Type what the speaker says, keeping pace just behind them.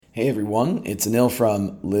Hey everyone, it's Anil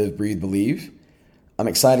from Live, Breathe, Believe. I'm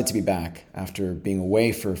excited to be back after being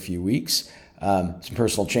away for a few weeks. Some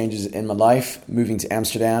personal changes in my life, moving to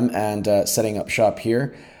Amsterdam and setting up shop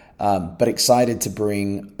here. But excited to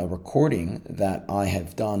bring a recording that I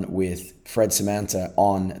have done with Fred Samantha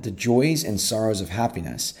on the joys and sorrows of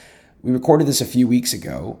happiness. We recorded this a few weeks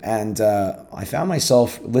ago, and I found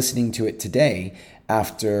myself listening to it today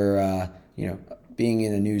after being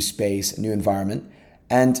in a new space, a new environment.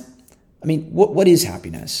 And I mean, what is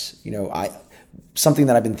happiness? Something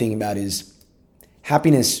that I've been thinking about is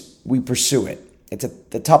happiness. We pursue it. It's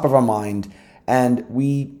at the top of our mind, and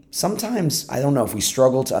we sometimes, I don't know if we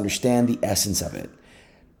struggle to understand the essence of it.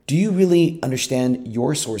 Do you really understand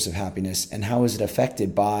your source of happiness, and how is it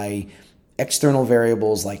affected by external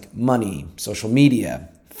variables like money, social media,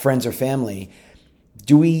 friends or family?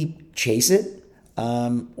 Do we chase it?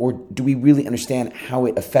 Or do we really understand how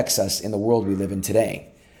it affects us in the world we live in today?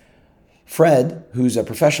 Fred, who's a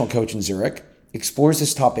professional coach in Zurich, explores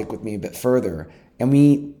this topic with me a bit further, and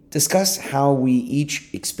we discuss how we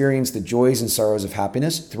each experience the joys and sorrows of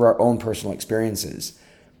happiness through our own personal experiences.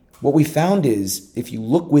 What we found is if you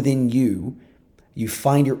look within you, you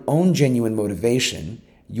find your own genuine motivation,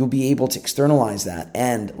 you'll be able to externalize that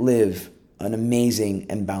and live an amazing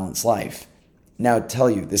and balanced life. Now, I tell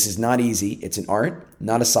you, this is not easy. It's an art,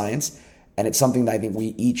 not a science, and it's something that I think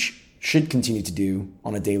we each should continue to do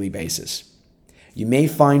on a daily basis. You may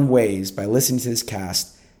find ways by listening to this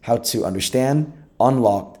cast how to understand,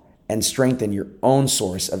 unlock, and strengthen your own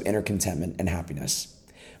source of inner contentment and happiness.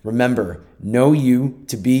 Remember, know you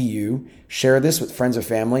to be you. Share this with friends or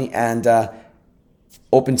family, and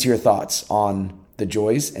open to your thoughts on the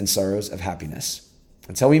joys and sorrows of happiness.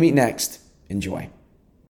 Until we meet next, enjoy.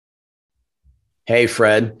 Hey,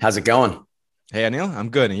 Fred. How's it going? Hey, Anil. I'm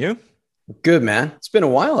good. And you? Good, man. It's been a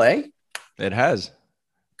while, eh? It has.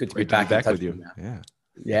 Good to be back with you. Yeah.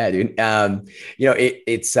 Yeah, dude.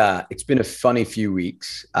 It's been a funny few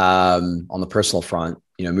weeks on the personal front.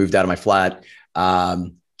 Moved out of my flat,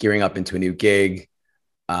 gearing up into a new gig,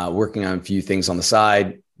 working on a few things on the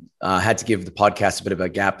side. Had to give the podcast a bit of a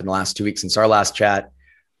gap in the last 2 weeks since our last chat.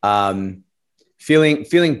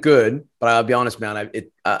 Feeling good, but I'll be honest, man.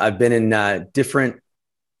 I've been in different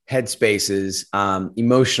headspaces,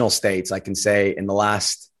 emotional states, I can say, in the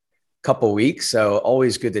last couple of weeks. So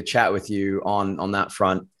always good to chat with you on that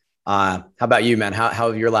front. How about you, man? How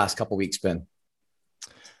have your last couple of weeks been?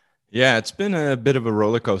 Yeah, it's been a bit of a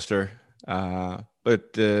roller coaster,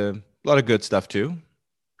 but a lot of good stuff too.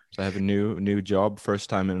 So I have a new job, first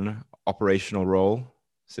time in an operational role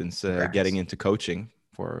since getting into coaching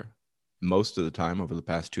for most of the time over the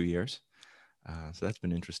past 2 years. So that's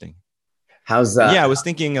been interesting. How's that? Yeah, I was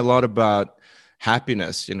thinking a lot about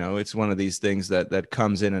happiness. It's one of these things that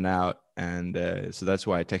comes in and out. And so that's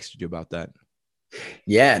why I texted you about that.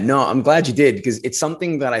 Yeah, no, I'm glad you did, because it's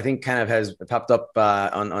something that I think kind of has popped up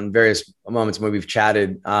on various moments when we've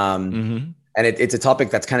chatted. And it's a topic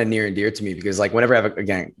that's kind of near and dear to me, because like whenever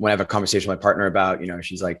I have a conversation with my partner about,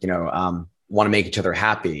 she's like, want to make each other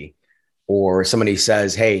happy, or somebody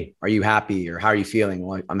says, hey, are you happy? Or how are you feeling?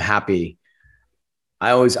 Well, I'm happy.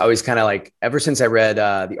 I always kind of like, ever since I read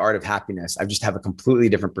The Art of Happiness, I just have a completely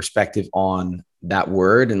different perspective on that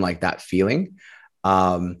word and like that feeling.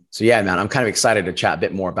 So yeah, man, I'm kind of excited to chat a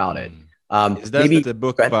bit more about it. Is that the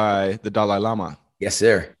book by the Dalai Lama? Yes,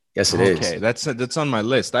 sir. Yes, it is. Okay, that's on my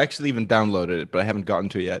list. I actually even downloaded it, but I haven't gotten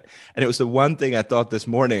to it yet. And it was the one thing I thought this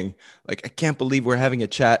morning, like, I can't believe we're having a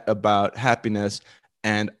chat about happiness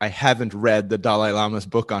and I haven't read the Dalai Lama's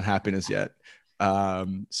book on happiness yet.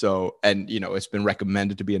 It's been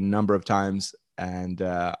recommended to me a number of times, and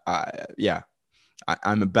I'm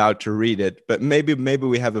about to read it, but maybe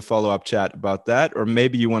we have a follow-up chat about that, or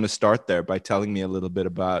maybe you want to start there by telling me a little bit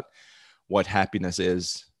about what happiness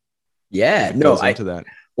is. Yeah, into that.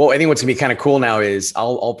 Well, I think what's gonna be kind of cool now is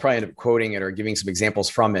I'll probably end up quoting it or giving some examples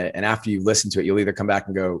from it, and after you listen to it, you'll either come back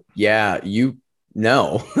and go, "Yeah, you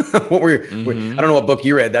know what I don't know what book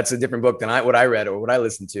you read. That's a different book than what I read or what I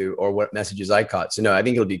listened to or what messages I caught." So no, I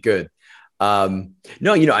think it'll be good. I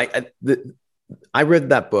read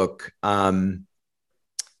that book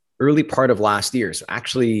early part of last year. So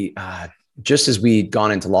actually, just as we'd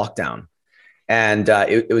gone into lockdown, and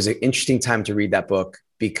it was an interesting time to read that book,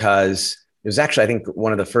 because it was actually, I think,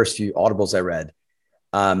 one of the first few audibles I read.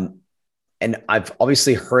 And I've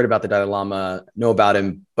obviously heard about the Dalai Lama, know about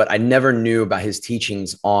him, but I never knew about his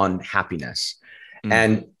teachings on happiness.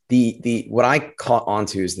 And the what I caught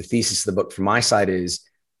onto is the thesis of the book from my side is,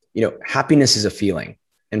 happiness is a feeling,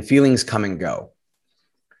 and feelings come and go.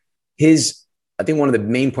 I think one of the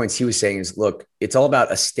main points he was saying is, look, it's all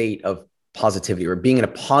about a state of positivity or being in a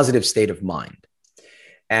positive state of mind.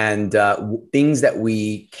 And things that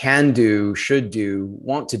we can do, should do,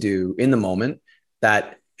 want to do in the moment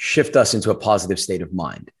that shift us into a positive state of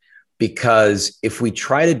mind. Because if we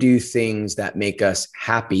try to do things that make us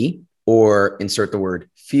happy, or insert the word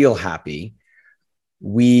feel happy,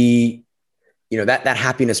 we, that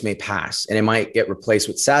happiness may pass and it might get replaced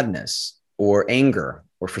with sadness or anger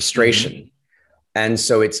or frustration. Mm-hmm. And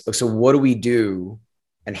so what do we do?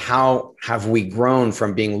 And how have we grown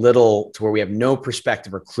from being little to where we have no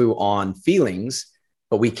perspective or clue on feelings,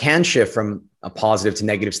 but we can shift from a positive to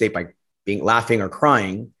negative state by being laughing or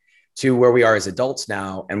crying, to where we are as adults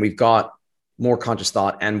now. And we've got more conscious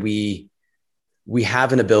thought, and we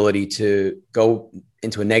have an ability to go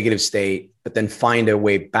into a negative state, but then find a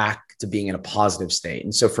way back to being in a positive state.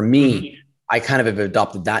 And so for me, I kind of have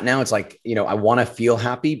adopted that now. It's like, I want to feel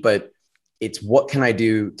happy, but it's what can I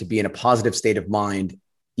do to be in a positive state of mind,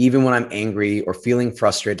 even when I'm angry or feeling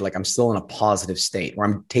frustrated, like I'm still in a positive state, where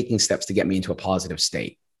I'm taking steps to get me into a positive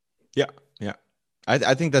state. Yeah. Yeah.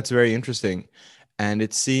 I think that's very interesting. And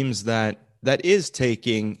it seems that is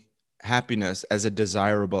taking happiness as a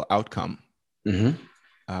desirable outcome,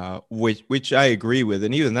 which I agree with.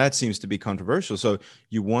 And even that seems to be controversial. So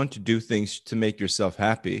you want to do things to make yourself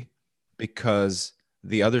happy, because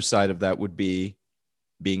the other side of that would be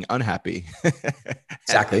being unhappy.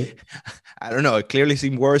 Exactly. I don't know. It clearly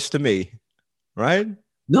seemed worse to me, right?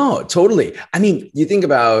 No, totally. I mean, you think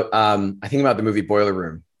about, I think about the movie Boiler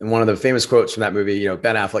Room, and one of the famous quotes from that movie,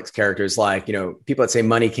 Ben Affleck's character is like, people that say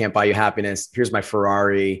money can't buy you happiness, here's my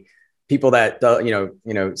Ferrari. People that,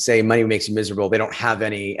 say money makes you miserable, they don't have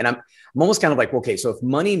any. And I'm almost kind of like, okay, so if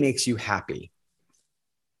money makes you happy,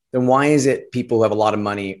 then why is it people who have a lot of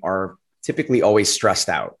money are typically always stressed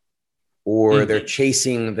out, or they're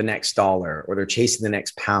chasing the next dollar, or they're chasing the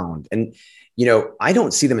next pound? And, I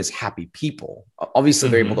don't see them as happy people. Obviously,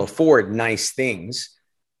 they're able to afford nice things.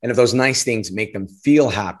 And if those nice things make them feel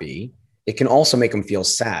happy, it can also make them feel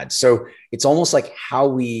sad. So it's almost like how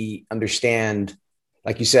we understand,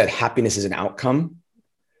 like you said, happiness is an outcome.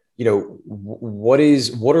 What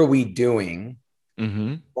are we doing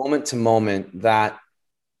moment to moment that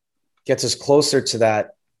gets us closer to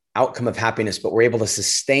that outcome of happiness, but we're able to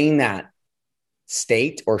sustain that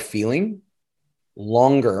state or feeling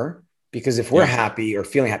longer? Because if we're happy or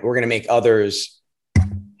feeling happy, we're going to make others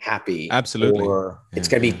happy. Absolutely. Or it's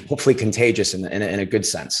going to be hopefully contagious in a good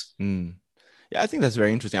sense. Yeah, I think that's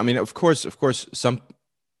very interesting. I mean, of course, some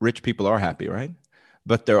rich people are happy, right?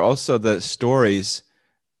 But there are also the stories,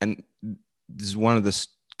 and this is one of the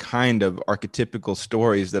kind of archetypical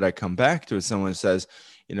stories that I come back to, is someone says,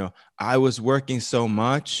 I was working so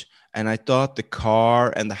much, and I thought the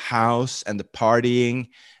car and the house and the partying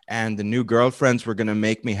and the new girlfriends were going to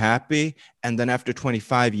make me happy. And then after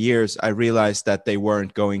 25 years, I realized that they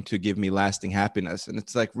weren't going to give me lasting happiness. And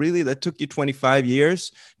it's like, really? That took you 25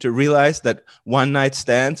 years to realize that one night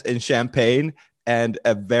stands and champagne and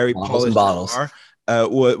a very polished car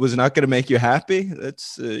was not going to make you happy?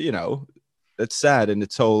 That's, that's sad in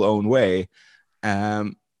its whole own way.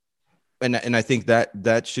 And I think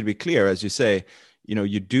that should be clear, as you say,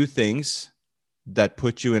 you do things that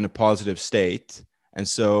put you in a positive state. And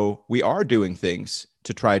so we are doing things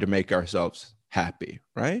to try to make ourselves happy,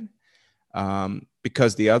 right?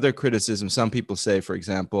 Because the other criticism, some people say, for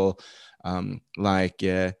example,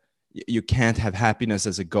 you can't have happiness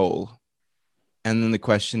as a goal. And then the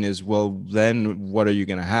question is, well, then what are you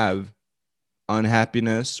going to have?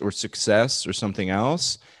 Unhappiness or success or something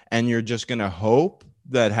else? And you're just going to hope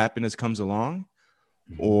that happiness comes along?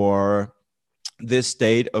 Or this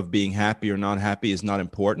state of being happy or not happy is not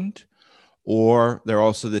important? Or there are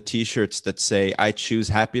also the t-shirts that say, I choose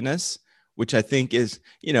happiness, which I think is,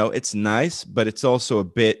 it's nice, but it's also a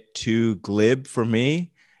bit too glib for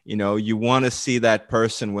me. You want to see that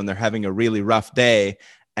person when they're having a really rough day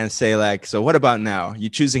and say like, so what about now? You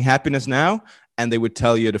choosing happiness now? And they would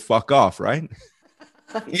tell you to fuck off, right?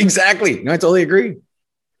 Exactly. No, I totally agree.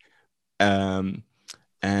 And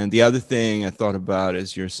the other thing I thought about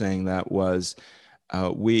as you're saying that was,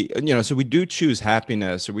 so we do choose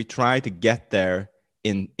happiness, or we try to get there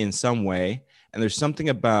in some way. And there's something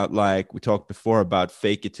about, like we talked before, about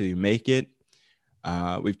fake it till you make it.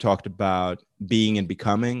 We've talked about being and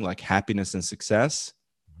becoming, like happiness and success.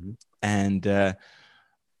 And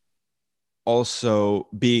also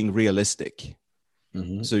being realistic.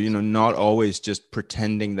 So, not always just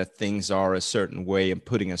pretending that things are a certain way and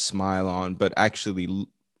putting a smile on, but actually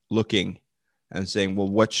looking and saying, well,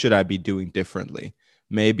 what should I be doing differently?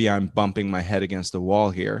 Maybe I'm bumping my head against the wall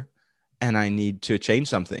here and I need to change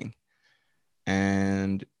something.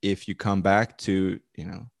 And if you come back to,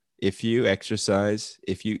 if you exercise,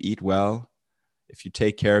 if you eat well, if you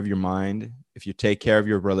take care of your mind, if you take care of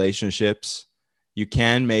your relationships, you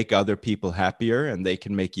can make other people happier and they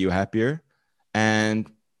can make you happier. And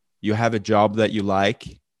you have a job that you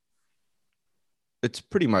like. It's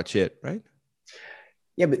pretty much it, right?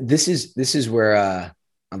 Yeah, but this is where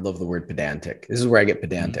I love the word pedantic. This is where I get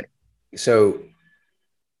pedantic. So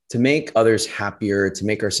to make others happier, to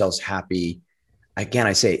make ourselves happy, again,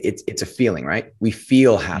 I say it's a feeling, right? We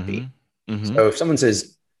feel happy. Mm-hmm. Mm-hmm. So if someone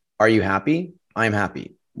says, "Are you happy?" I'm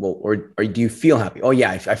happy. Well, or do you feel happy? Oh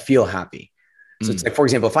yeah, I feel happy. So it's like, for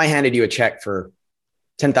example, if I handed you a check for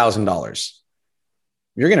 $10,000,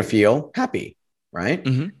 you're gonna feel happy, right?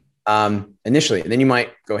 Initially, and then you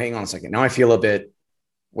might go, "Hang on a second. Now I feel a bit.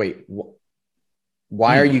 Wait,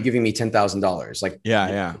 why are you giving me $10,000? Like,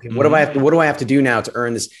 yeah. Okay, what do I have to do now to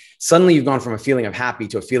earn this?" Suddenly you've gone from a feeling of happy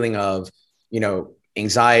to a feeling of,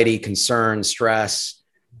 anxiety, concern, stress.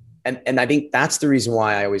 And I think that's the reason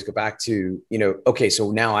why I always go back to, okay,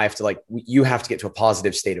 so now I have to you have to get to a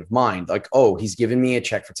positive state of mind. Like, oh, he's given me a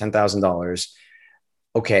check for $10,000.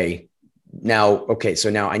 Okay. So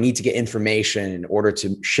now I need to get information in order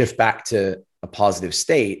to shift back to a positive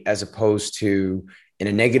state, as opposed to in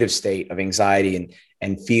a negative state of anxiety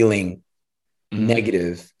and feeling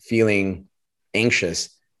negative, feeling anxious,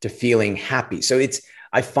 to feeling happy. So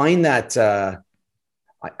I find that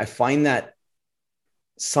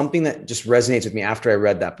something that just resonates with me after I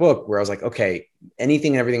read that book, where I was like, okay,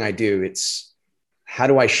 anything and everything I do, it's how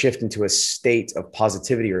do I shift into a state of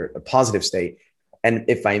positivity or a positive state? And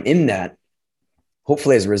if I'm in that,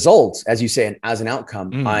 hopefully as a result, as you say, and as an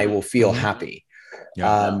outcome, I will feel happy.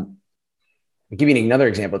 I'll give you another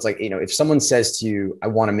example. It's like, if someone says to you, "I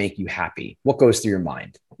want to make you happy," what goes through your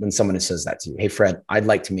mind when someone says that to you? "Hey, Fred, I'd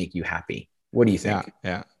like to make you happy." What do you think?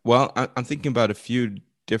 Yeah. Well, I'm thinking about a few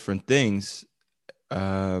different things.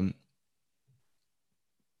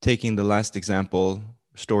 Taking the last example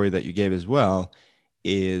story that you gave as well,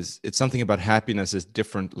 it's something about happiness as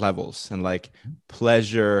different levels, and like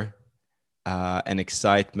pleasure and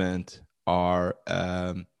excitement are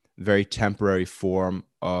very temporary form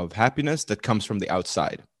of happiness that comes from the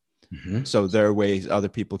outside. So there are ways other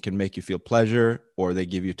people can make you feel pleasure, or they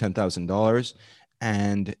give you $10,000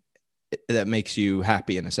 and that makes you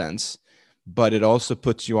happy in a sense. But it also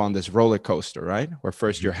puts you on this roller coaster, right? Where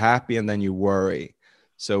first you're happy and then you worry.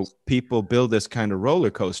 So people build this kind of roller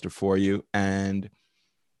coaster for you. And,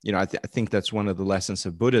 I think that's one of the lessons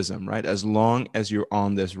of Buddhism, right? As long as you're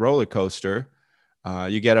on this roller coaster,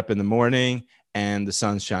 you get up in the morning and the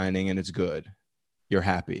sun's shining and it's good. You're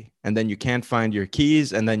happy. And then you can't find your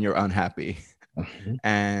keys and then you're unhappy.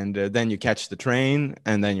 And then you catch the train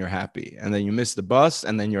and then you're happy. And then you miss the bus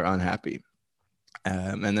and then you're unhappy.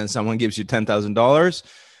 And then someone gives you $10,000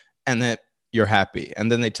 and then you're happy.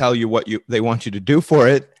 And then they tell you what they want you to do for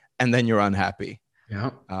it. And then you're unhappy.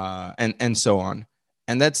 Yeah. And so on.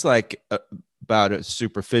 And that's like about a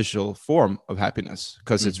superficial form of happiness,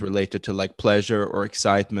 because it's related to like pleasure or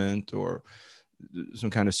excitement or some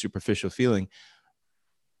kind of superficial feeling.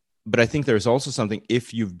 But I think there's also something,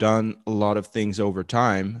 if you've done a lot of things over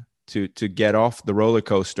time to get off the roller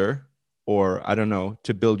coaster, or I don't know,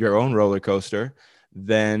 to build your own roller coaster,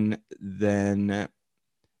 then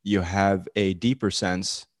you have a deeper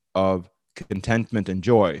sense of contentment and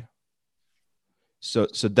joy. So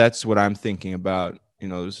that's what I'm thinking about.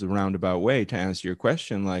 This is a roundabout way to answer your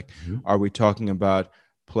question. Like, are we talking about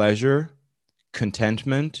pleasure,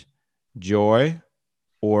 contentment, joy,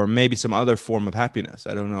 or maybe some other form of happiness?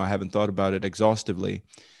 I don't know. I haven't thought about it exhaustively,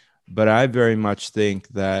 but I very much think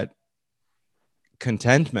that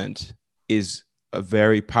contentment is a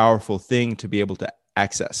very powerful thing to be able to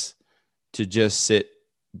access, to just sit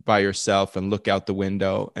by yourself and look out the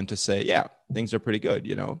window and to say, yeah, things are pretty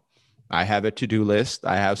good. I have a to-do list.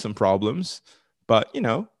 I have some problems, but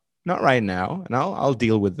not right now. And I'll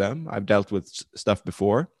deal with them. I've dealt with stuff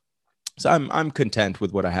before. So I'm content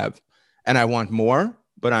with what I have, and I want more,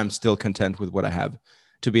 but I'm still content with what I have,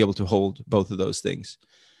 to be able to hold both of those things,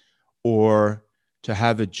 or to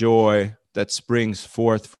have a joy that springs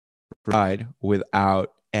forth from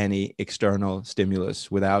without any external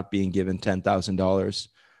stimulus, without being given $10,000,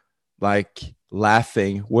 like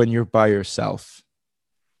laughing when you're by yourself.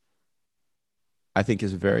 I think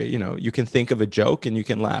is very, you can think of a joke and you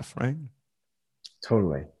can laugh, right?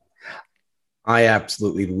 Totally. I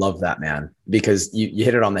absolutely love that, man, because you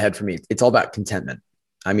hit it on the head for me. It's all about contentment.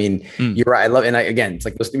 I mean, you're right. I love, and again, it's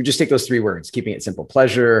like we just take those three words, keeping it simple: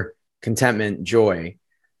 pleasure, contentment, joy.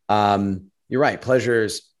 You're right. Pleasure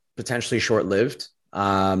is potentially short-lived.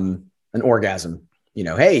 An orgasm,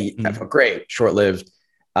 hey, I felt great, short-lived.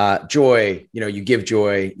 Joy, you give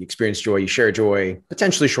joy, you experience joy, you share joy,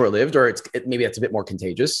 potentially short-lived, or maybe that's a bit more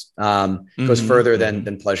contagious. Goes further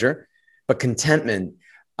than pleasure. But contentment,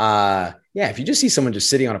 if you just see someone just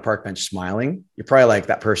sitting on a park bench smiling, you're probably like,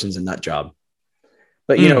 that person's a nut job.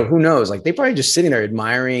 But who knows? Like, they probably just sitting there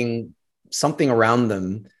admiring something around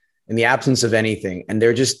them in the absence of anything, and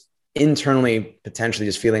they're just internally potentially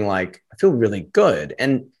just feeling like, I feel really good.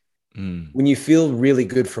 And when you feel really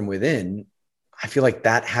good from within, I feel like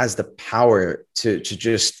that has the power to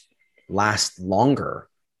just last longer.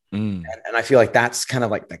 And I feel like that's kind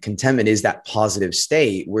of like the contentment is that positive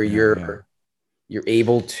state where you're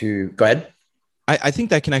able to go ahead. I think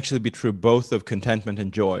that can actually be true both of contentment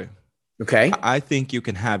and joy. Okay. I think you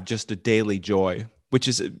can have just a daily joy, which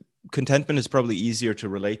is contentment is probably easier to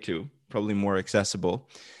relate to, probably more accessible.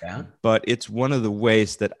 Yeah. But it's one of the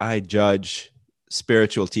ways that I judge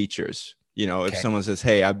spiritual teachers. If someone says,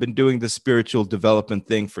 hey, I've been doing the spiritual development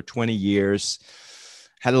thing for 20 years,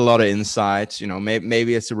 had a lot of insights,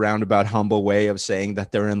 maybe it's a roundabout humble way of saying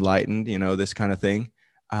that they're enlightened, this kind of thing.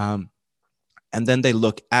 And then they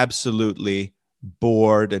look absolutely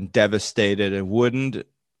bored and devastated and wooden.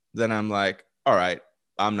 Then I'm like, all right,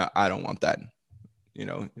 I don't want that.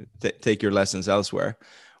 Take your lessons elsewhere.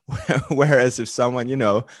 Whereas if someone,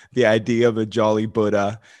 the idea of a jolly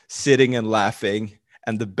Buddha sitting and laughing,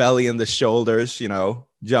 and the belly and the shoulders,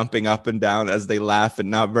 jumping up and down as they laugh and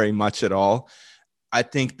not very much at all. I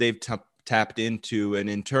think they've tapped into an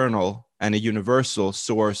internal and a universal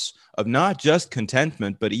source of not just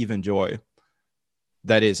contentment, but even joy.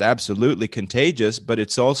 That is absolutely contagious, but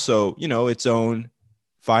it's also, its own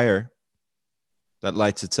fire that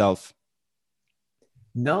lights itself.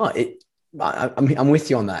 No, I'm with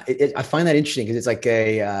you on that. I find that interesting because it's like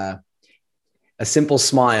a simple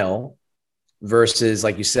smile versus,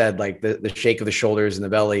 like you said, like the shake of the shoulders and the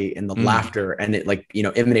belly and the laughter, and it like,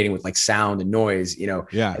 emanating with like sound and noise,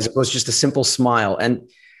 as opposed to just a simple smile. And,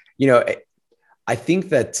 I think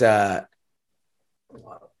that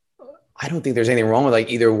I don't think there's anything wrong with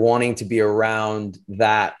like either wanting to be around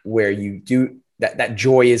that where you do that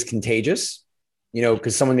joy is contagious,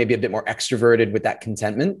 because someone may be a bit more extroverted with that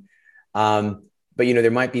contentment. But,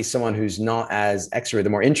 there might be someone who's not as extroverted,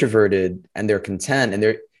 they're more introverted and they're content, and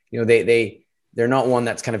they're not one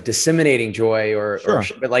that's kind of disseminating joy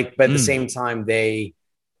but at the same time,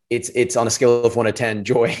 it's on a scale of 1 to 10,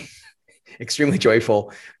 joy, extremely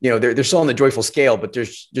joyful. They're still on the joyful scale, but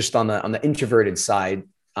there's just on the introverted side.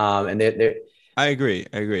 And I agree.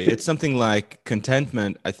 It's something like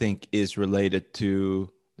contentment, I think, is related to,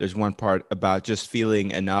 there's one part about just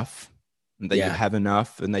feeling enough, and that you have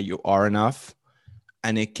enough and that you are enough.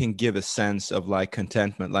 And it can give a sense of like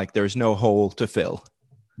contentment, like there's no hole to fill.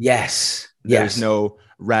 Yes. There's no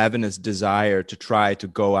ravenous desire to try to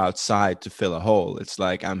go outside to fill a hole. It's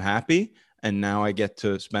like, I'm happy, and now I get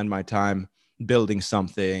to spend my time building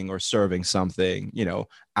something or serving something,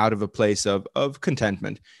 out of a place of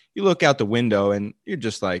contentment. You look out the window and you're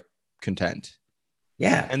just like content.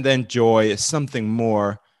 Yeah. And then joy is something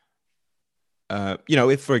more,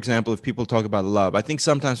 if, for example, if people talk about love, I think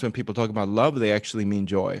sometimes when people talk about love, they actually mean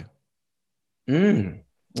joy. Okay.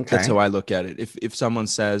 That's how I look at it. If someone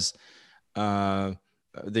says the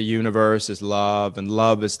universe is love and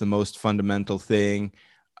love is the most fundamental thing,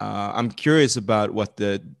 I'm curious about what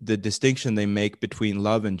the distinction they make between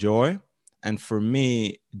love and joy. And for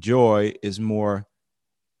me, joy is more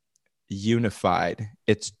unified.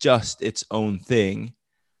 It's just its own thing,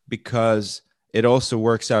 because it also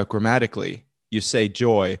works out grammatically. You say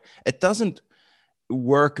joy, it doesn't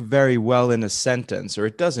work very well in a sentence, or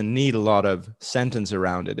it doesn't need a lot of sentence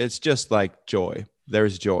around it. It's just like joy.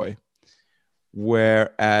 There's joy.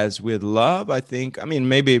 Whereas with love, I think,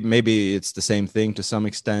 maybe it's the same thing to some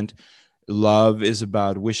extent. Love is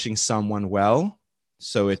about wishing someone well.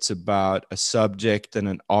 So it's about a subject and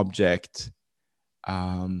an object.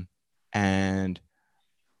 And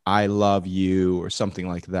I love you, or something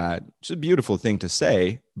like that. It's a beautiful thing to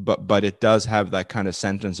say, but it does have that kind of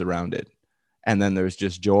sentence around it. And then there's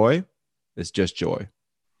just joy. It's just joy.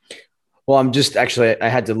 Well, I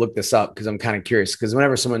had to look this up because I'm kind of curious, because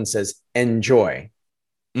whenever someone says enjoy,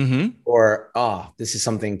 or, this is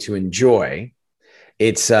something to enjoy,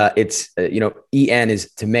 it's en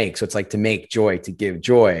is to make. So it's like to make joy, to give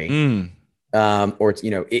joy. Or,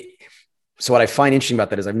 so what I find interesting about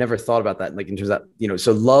that is I've never thought about that, like in terms of that,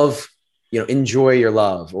 so love, enjoy your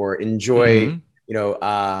love, or enjoy,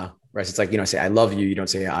 whereas it's like, say, I love you. You don't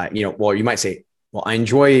say, well, you might say, well, I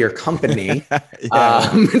enjoy your company.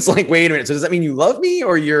 It's like, wait a minute. So does that mean you love me,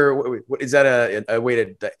 or is that a way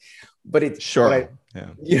to, but it's sure. Yeah.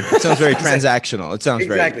 You know? It sounds very Exactly. transactional. It sounds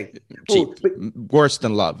very Exactly. Well, cheap. Worse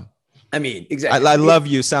than love. I mean, I exactly. love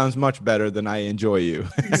you sounds much better than I enjoy you.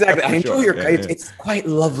 Exactly. I For enjoy sure. your. Yeah. It's quite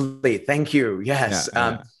lovely. Thank you. Yeah. Yes.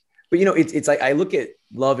 Yeah. But it's like I look at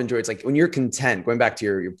love and joy. It's like when you're content. Going back to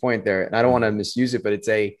your point there, and I don't want to Mm-hmm. misuse it, but it's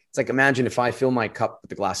like imagine if I fill my cup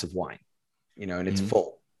with a glass of wine, and it's Mm-hmm.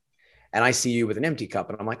 full, and I see you with an empty cup,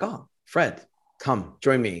 and I'm like, oh, Fred, come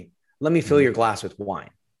join me. Let me fill Mm-hmm. your glass with wine.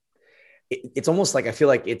 It's almost like I feel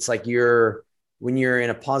like it's like when you're in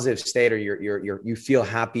a positive state or you feel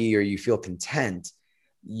happy or you feel content,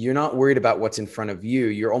 you're not worried about what's in front of you.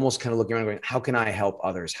 You're almost kind of looking around going, how can I help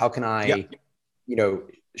others? How can Yeah. I,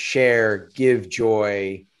 share, give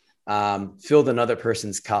joy, fill another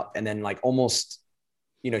person's cup, and then like almost,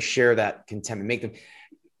 share that contentment, make them.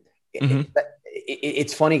 Mm-hmm.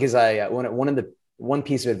 It's funny because one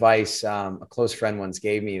piece of advice a close friend once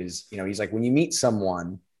gave me is, he's like, when you meet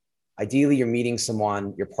someone, ideally you're meeting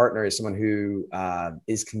someone, your partner is someone who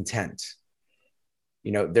is content.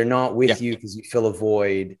 They're not Yeah. with you because you fill a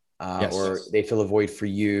void, or Yes. they fill a void for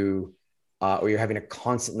you, or you're having to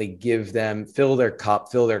constantly give them, fill their cup,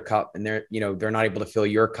 and they're not able to fill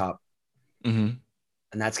your cup, Mm-hmm.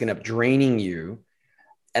 and that's going to end up draining you.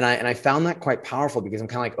 And I found that quite powerful because I'm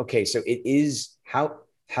kind of like, okay, so it is how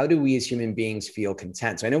do we as human beings feel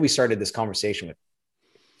content? So I know we started this conversation with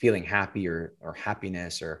feeling happy or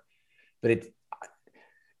happiness, but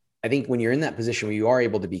I think when you're in that position where you are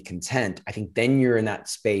able to be content, I think then you're in that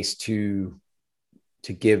space to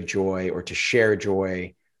give joy or to share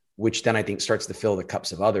joy, which then I think starts to fill the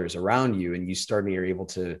cups of others around you, and you're able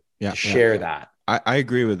to share that. I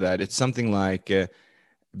agree with that. It's something like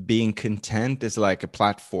being content is like a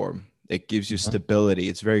platform. It gives you stability.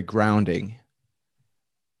 It's very grounding,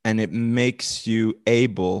 and it enables you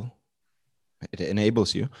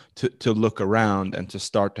to look around and to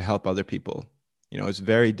start to help other people. It's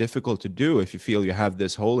very difficult to do if you feel you have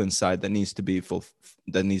this hole inside that needs to be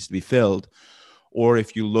filled, or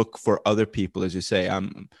if you look for other people, as you say,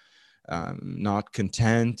 I'm not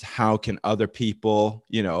content. How can other people,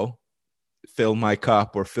 fill my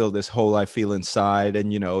cup or fill this hole I feel inside?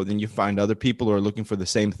 And, then you find other people who are looking for the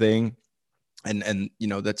same thing. And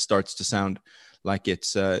that starts to sound like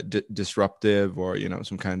it's disruptive, or,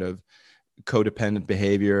 some kind of codependent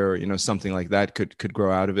behavior, or, something like that could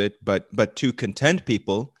grow out of it. But two content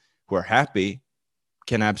people who are happy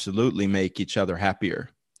can absolutely make each other happier.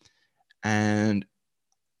 And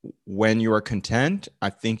when you are content, I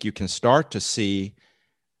think you can start to see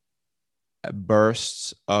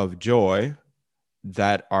bursts of joy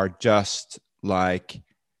that are just like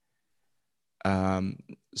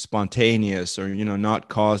spontaneous, or not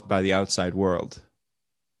caused by the outside world.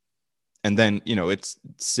 And then it's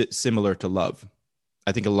similar to love.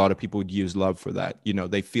 I think a lot of people would use love for that.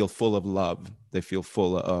 They feel full of love, they feel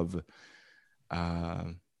full of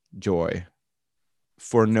joy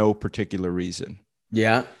for no particular reason.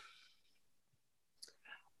 Yeah,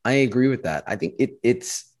 I agree with that. I think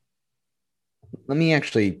it's let me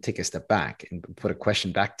actually take a step back and put a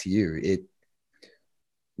question back to you.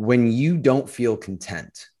 When you don't feel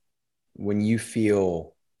content, when you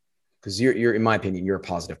feel, because you're in my opinion, you're a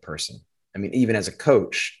positive person. I mean, even as a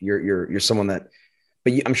coach, you're someone that,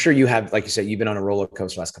 but I'm sure you have, like you said, you've been on a roller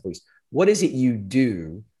coaster the last couple of weeks. What is it you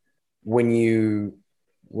do when you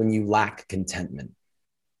lack contentment?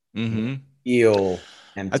 Mm-hmm. Feel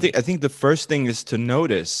empty. I think the first thing is to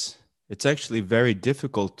notice. It's actually very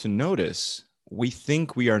difficult to notice. We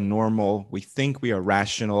think we are normal, we think we are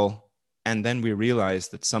rational, and then we realize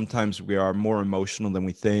that sometimes we are more emotional than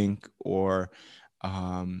we think. Or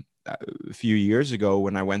a few years ago,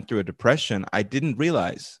 when I went through a depression, I didn't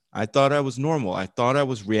realize. I thought I was normal. I thought I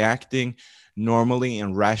was reacting normally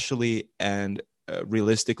and rationally and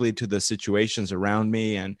realistically to the situations around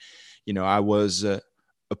me. And, I was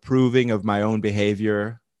approving of my own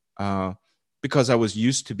behavior because I was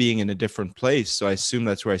used to being in a different place. So I assumed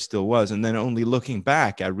that's where I still was. And then only looking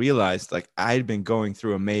back, I realized like I'd been going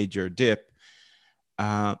through a major dip.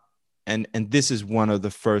 And this is one of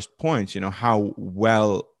the first points, how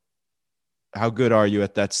good are you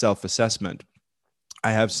at that self-assessment?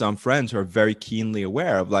 I have some friends who are very keenly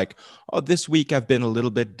aware of like, oh, this week I've been a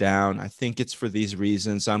little bit down. I think it's for these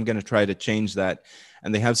reasons. So I'm going to try to change that.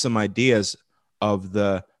 And they have some ideas of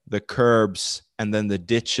the curbs and then the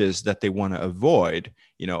ditches that they want to avoid.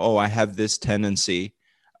 Oh, I have this tendency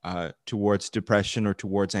towards depression or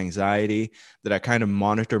towards anxiety that I kind of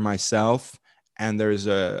monitor myself. And there's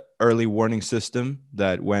a early warning system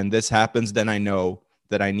that when this happens, then I know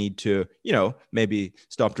that I need to, maybe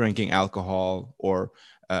stop drinking alcohol, or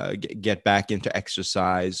get back into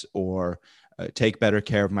exercise, or take better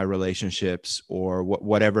care of my relationships, or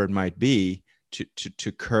whatever it might be,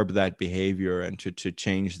 to curb that behavior and to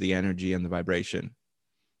change the energy and the vibration.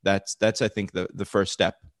 That's I think the first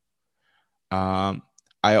step. I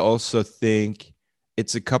also think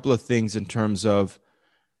it's a couple of things in terms of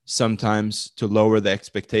sometimes to lower the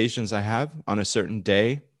expectations I have on a certain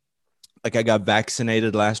day. Like I got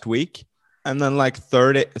vaccinated last week, and then like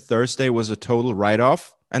Thursday was a total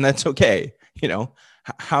write-off, and that's okay. You know,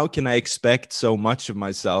 how can I expect so much of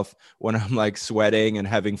myself when I'm like sweating and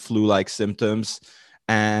having flu-like symptoms?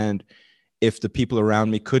 And if the people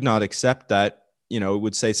around me could not accept that, you know, it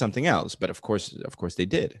would say something else. But of course they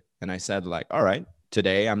did. And I said like, all right,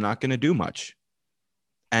 today I'm not going to do much.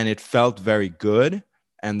 And it felt very good.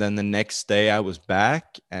 And then the next day I was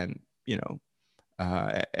back, and, you know,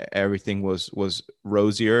 everything was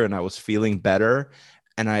rosier, and I was feeling better,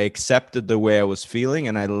 and I accepted the way I was feeling,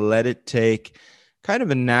 and I let it take kind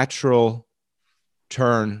of a natural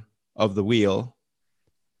turn of the wheel.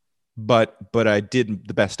 But I did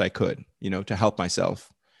the best I could, you know, to help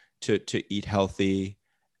myself to eat healthy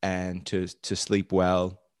and to sleep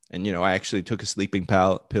well. And, you know, I actually took a sleeping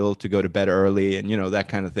pill to go to bed early, and, you know, that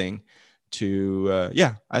kind of thing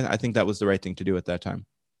I think that was the right thing to do at that time.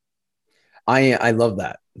 I love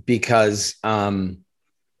that, because to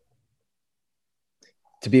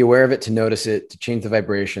be aware of it, to notice it, to change the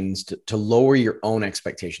vibrations, to lower your own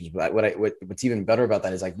expectations. But what's even better about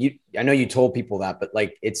that is like, I know you told people that, but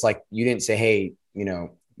like, it's like, you didn't say, hey, you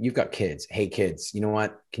know, you've got kids. Hey kids, you know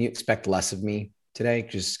what? Can you expect less of me today?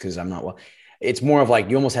 Just because I'm not well. It's more of like,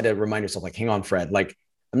 you almost had to remind yourself like, hang on, Fred, like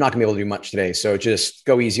I'm not gonna be able to do much today. So just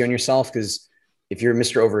go easy on yourself. Because if you're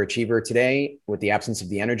Mr. Overachiever today, with the absence of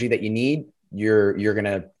the energy that you need, you're going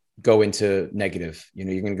to go into negative, you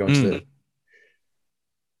know, you're going to go into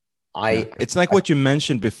it's like what you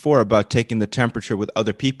mentioned before about taking the temperature with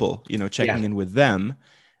other people, you know, checking in with them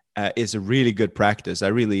is a really good practice. I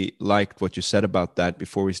really liked what you said about that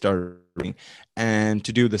before we started, and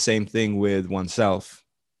to do the same thing with oneself,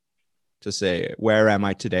 to say, where am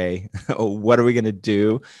I today? What are we going to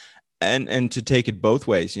do? And to take it both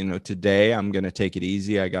ways, you know, today I'm going to take it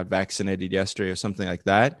easy. I got vaccinated yesterday or something like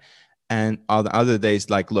that. And other days,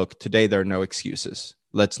 like, look, today there are no excuses.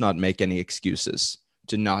 Let's not make any excuses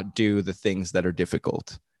to not do the things that are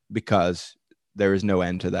difficult, because there is no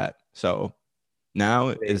end to that. So now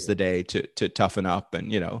is the day to toughen up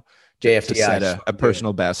and, you know, to set a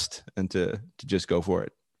personal best, and to just go for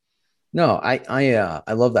it. No, I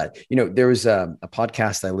love that. You know, there was a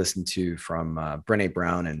podcast I listened to from Brené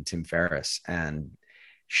Brown and Tim Ferriss, and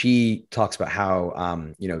she talks about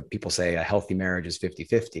how, you know, people say a healthy marriage is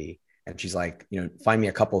 50-50. And she's like, you know, find me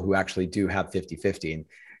a couple who actually do have 50-50. And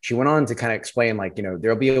she went on to kind of explain, like, you know,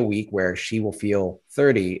 there'll be a week where she will feel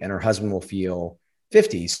 30 and her husband will feel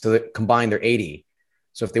 50. So that combined, they're 80.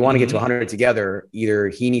 So if they want to get to 100 together, either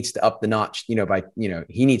he needs to up the notch, you know, by, you know,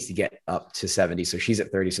 he needs to get up to 70. So she's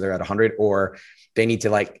at 30. So they're at 100, or they need to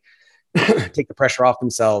like take the pressure off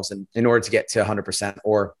themselves and in order to get to 100%.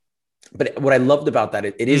 But what I loved about that,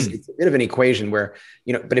 it's a bit of an equation where,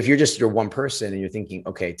 you know, but if you're one person and you're thinking,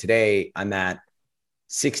 okay, today I'm at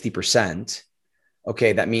 60%.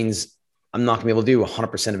 Okay. That means I'm not gonna be able to do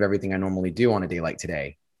 100% of everything I normally do on a day like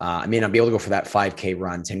today. I may not be able to go for that 5K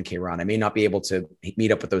run, 10K run. I may not be able to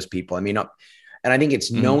meet up with those people. I may not. And I think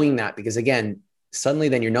it's knowing that, because again, suddenly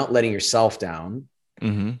then you're not letting yourself down.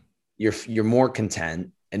 You're more content,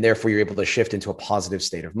 and therefore you're able to shift into a positive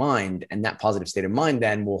state of mind. And that positive state of mind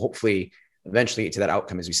then will hopefully eventually get to that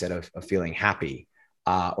outcome, as we said, of feeling happy,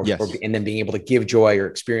 and then being able to give joy or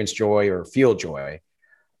experience joy or feel joy.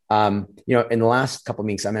 You know, in the last couple of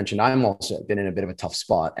weeks, I mentioned I'm also been in a bit of a tough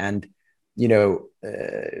spot. And, you know,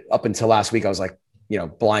 up until last week, I was like, you know,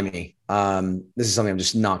 blimey, this is something I'm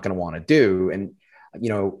just not going to want to do. And, you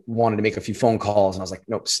know, wanted to make a few phone calls, and I was like,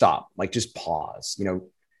 nope, stop, like just pause, you know.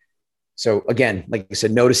 So again, like you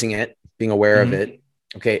said, noticing it, being aware of it.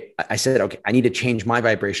 Okay. I said, okay, I need to change my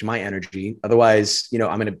vibration, my energy. Otherwise, you know,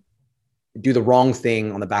 I'm going to do the wrong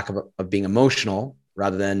thing on the back of being emotional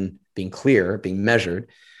rather than being clear, being measured.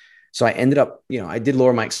 So I ended up, you know, I did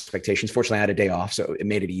lower my expectations. Fortunately, I had a day off, so it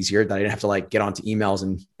made it easier that I didn't have to like get onto emails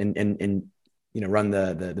and you know, run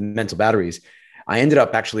the mental batteries. I ended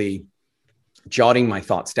up actually jotting my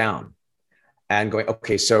thoughts down and going,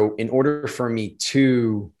 okay, so in order for me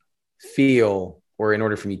to feel, or in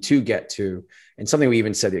order for me to get to, and something we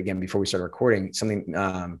even said again before we started recording, something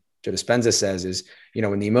Joe Dispenza says is, you know,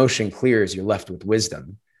 when the emotion clears, you're left with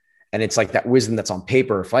wisdom. And it's like that wisdom that's on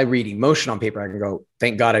paper. If I read emotion on paper, I can go,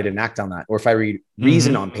 thank God I didn't act on that. Or if I read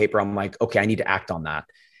reason on paper, I'm like, okay, I need to act on that.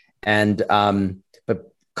 And,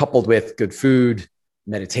 but coupled with good food,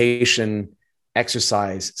 meditation,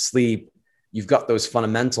 exercise, sleep, you've got those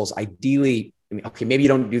fundamentals. Ideally, I mean, okay, maybe you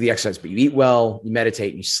don't do the exercise, but you eat well, you meditate,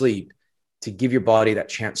 and you sleep to give your body that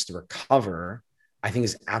chance to recover, I think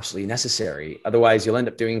is absolutely necessary. Otherwise, you'll end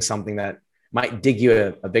up doing something that might dig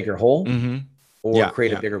you a bigger hole or Yeah,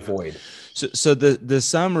 create a yeah. bigger void. So the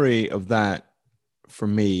summary of that for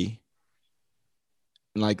me,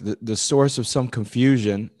 like the source of some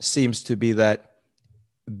confusion seems to be that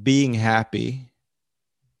being happy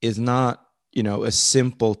is not, a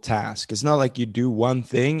simple task. It's not like you do one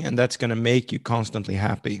thing and that's going to make you constantly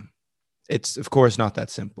happy. It's of course not that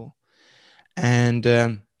simple. And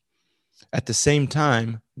at the same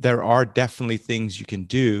time, there are definitely things you can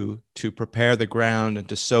do to prepare the ground and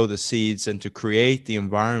to sow the seeds and to create the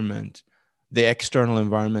environment, the external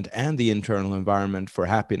environment and the internal environment for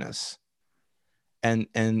happiness. And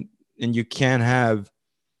you can have,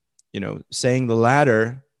 saying the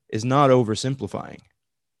latter is not oversimplifying,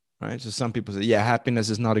 right? So some people say, yeah, happiness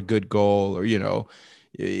is not a good goal, or,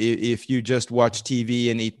 if you just watch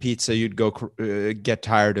TV and eat pizza, you'd get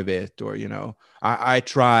tired of it. Or, I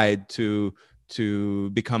tried to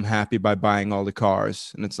become happy by buying all the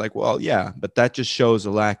cars. And it's like, well, yeah, but that just shows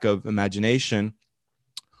a lack of imagination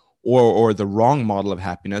or the wrong model of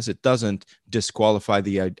happiness. It doesn't disqualify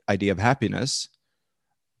the idea of happiness.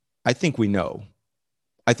 I think we know.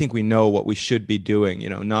 I think we know what we should be doing,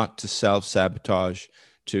 not to self-sabotage,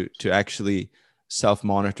 to actually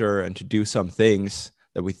self-monitor and to do some things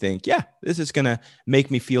that we think, yeah, this is going to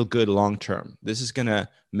make me feel good long term. This is going to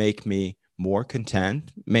make me more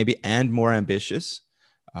content, maybe, and more ambitious,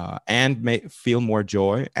 and feel more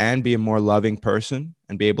joy and be a more loving person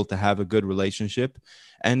and be able to have a good relationship.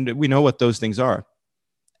 And we know what those things are.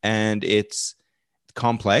 And it's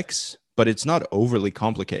complex, but it's not overly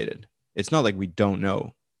complicated. It's not like we don't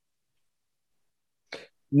know.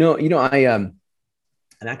 No,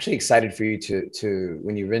 I'm actually excited for you to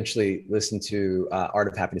when you eventually listen to Art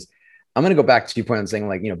of Happiness. I'm going to go back to your point on saying,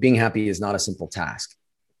 like, being happy is not a simple task.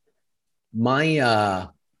 I'm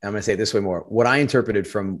going to say it this way more. What I interpreted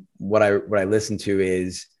from what I listened to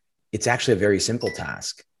is it's actually a very simple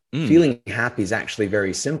task. Feeling happy is actually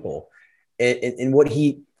very simple. And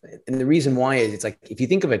the reason why is it's like, if you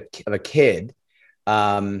think of a kid,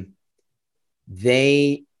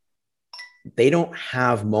 they don't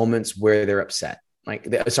have moments where they're upset.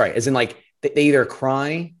 As in like they either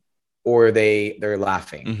cry or they're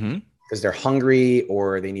laughing because they're hungry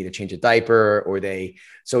or they need to change a diaper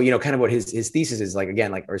so kind of what his thesis is, like,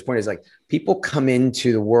 again, like, or his point is, like, people come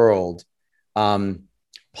into the world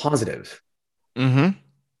positive. And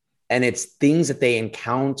it's things that they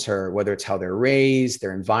encounter, whether it's how they're raised,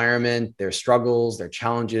 their environment, their struggles, their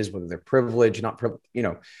challenges, whether they're privileged, not privileged,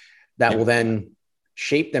 that will then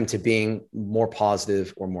shape them to being more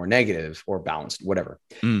positive or more negative or balanced, whatever.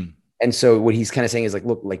 And so what he's kind of saying is, like,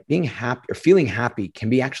 look, like, being happy or feeling happy can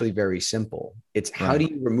be actually very simple. It's how do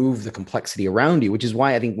you remove the complexity around you, which is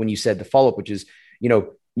why I think when you said the follow-up, which is, if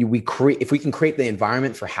we can create the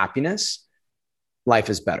environment for happiness, life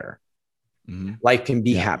is better. Life can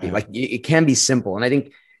be happy. Like, it can be simple. And I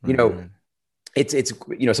think, it's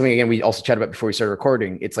something, again, we also chatted about before we started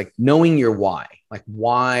recording. It's like knowing your why. Like,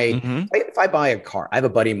 why, if I buy a car, I have a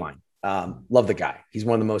buddy of mine, love the guy. He's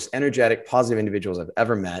one of the most energetic, positive individuals I've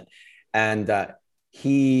ever met. And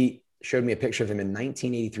he showed me a picture of him in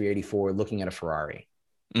 1983, 84, looking at a Ferrari.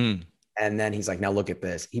 And then he's like, now look at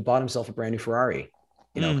this. He bought himself a brand new Ferrari,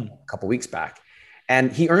 a couple weeks back.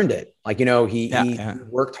 And he earned it. Like, he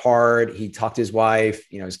worked hard. He talked to his wife,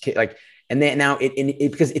 his kid, like, and then now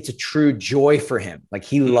because it's a true joy for him. Like,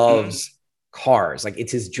 he loves cars. Like,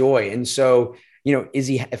 it's his joy. And so,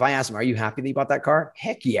 if I ask him, are you happy that you bought that car?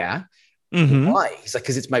 Heck yeah. Why? He's like,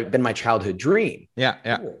 because it's been my childhood dream.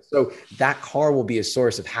 Yeah. Cool. So that car will be a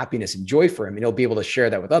source of happiness and joy for him. And he'll be able to share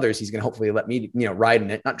that with others. He's going to hopefully let me, ride in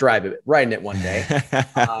it, not drive it, ride in it one day.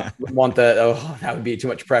 That would be too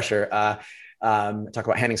much pressure. Talk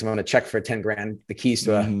about handing someone a check for 10 grand, the keys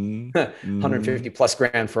to a 150 plus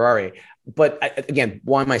grand Ferrari. But again,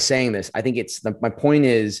 why am I saying this? I think my point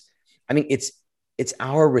is, I think it's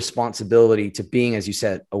our responsibility to being, as you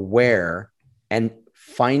said, aware and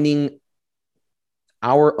finding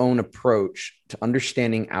our own approach to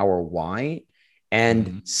understanding our why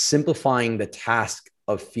and simplifying the task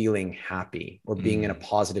of feeling happy or being in a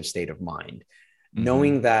positive state of mind,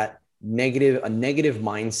 knowing that a negative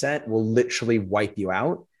mindset will literally wipe you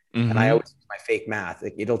out. And I always use my fake math.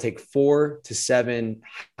 It'll take 4 to 7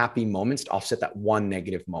 happy moments to offset that one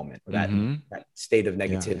negative moment or that state of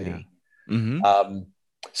negativity.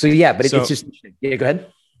 It's just, go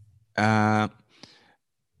ahead.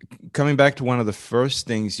 Coming back to one of the first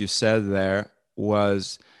things you said there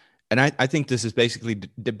was and I think this is basically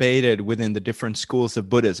debated within the different schools of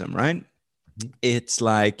Buddhism, right? Mhm. It's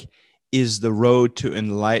like, is the road to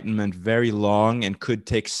enlightenment very long and could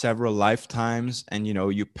take several lifetimes, and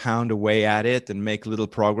you pound away at it and make little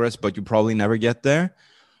progress, but you probably never get there?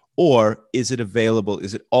 Or is it available?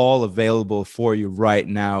 Is it all available for you right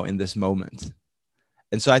now in this moment?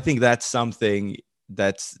 And so I think that's something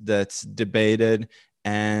that's debated,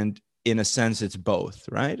 and in a sense it's both,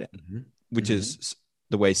 right? Mhm. Which Mhm. is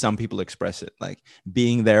the way some people express it, like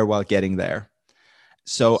being there while getting there.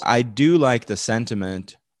 So Yes. I do like the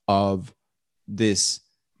sentiment of this,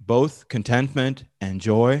 both contentment and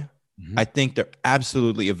joy. I Mhm. think they're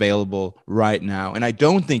absolutely available right now, and I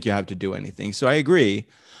don't think you have to do anything. So I agree,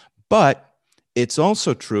 but it's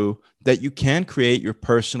also true that you can create your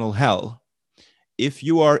personal hell. If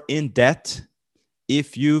you are in debt,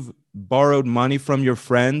 if you've borrowed money from your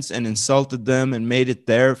friends and insulted them and made it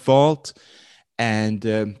their fault,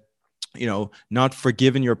 and not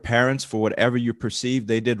forgiven your parents for whatever you perceive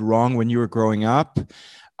they did wrong when you were growing up,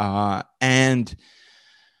 and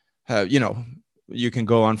you can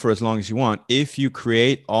go on for as long as you want. If you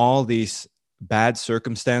create all these bad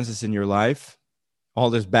circumstances in your life, all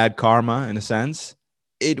this bad karma in a sense,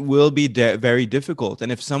 it will be very difficult.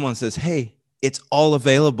 And if someone says, hey, it's all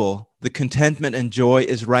available, the contentment and joy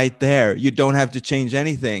is right there, you don't have to change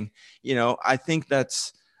anything, I think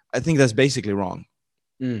that's basically wrong.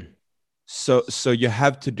 Mm. So you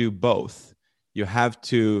have to do both. You have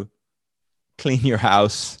to clean your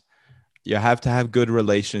house, you have to have good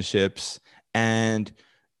relationships, and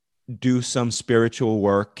do some spiritual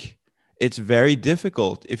work. It's very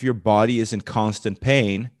difficult if your body is in constant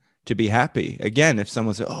pain to be happy. Again, if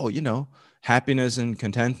someone says, oh, happiness and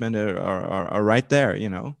contentment are right there,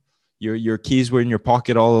 your keys were in your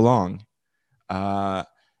pocket all along. Uh,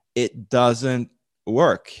 it doesn't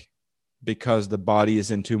work because the body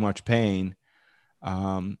is in too much pain.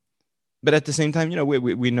 Um, but at the same time,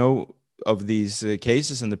 we know of these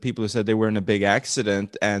cases and the people who said they were in a big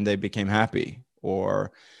accident and they became happy,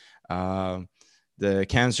 or uh, the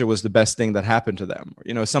cancer was the best thing that happened to them,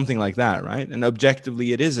 something like that, right? And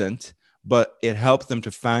objectively, it isn't, but it helped them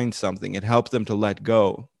to find something. It helped them to let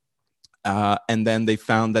go. And then they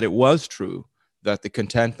found that it was true, that the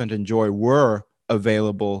contentment and joy were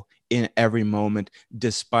available in every moment,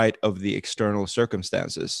 despite of the external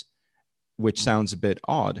circumstances, which sounds a bit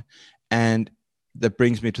odd. And that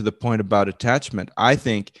brings me to the point about attachment. I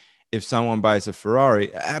think if someone buys a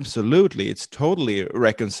Ferrari, absolutely, it's totally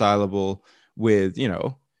reconcilable with,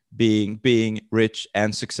 being rich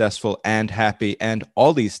and successful and happy and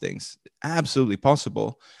all these things. Absolutely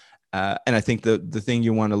possible. And I think the thing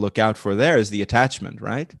you want to look out for there is the attachment,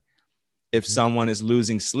 right? If Mhm. someone is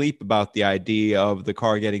losing sleep about the idea of the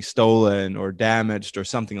car getting stolen or damaged or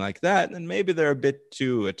something like that, then maybe they're a bit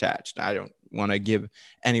too attached. I don't want to give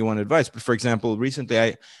anyone advice, but for example,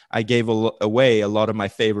 recently I gave away a lot of my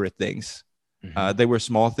favorite things. Mhm. They were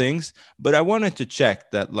small things, but I wanted to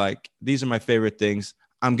check that, like, these are my favorite things.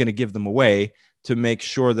 I'm going to give them away to make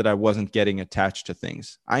sure that I wasn't getting attached to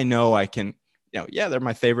things. I know I can, yeah, they're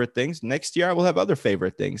my favorite things. Next year I will have other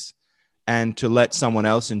favorite things, and to let someone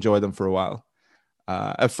else enjoy them for a while.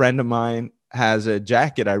 A friend of mine has a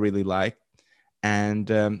jacket I really like,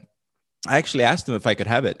 and I actually asked him if I could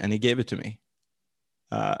have it, and he gave it to me.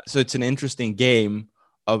 So it's an interesting game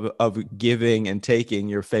of giving and taking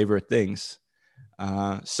your favorite things.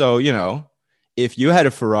 So if you had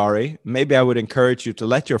a Ferrari, maybe I would encourage you to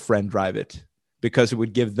let your friend drive it, because it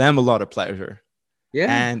would give them a lot of pleasure, Yeah.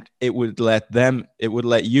 and it would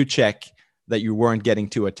let you check that you weren't getting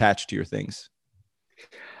too attached to your things.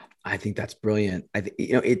 I think that's brilliant. I think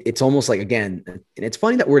it's almost like, again, and it's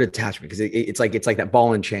funny that word attachment, because it's like that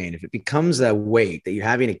ball and chain. If it becomes a weight that you're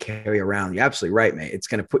having to carry around, you're absolutely right, mate. It's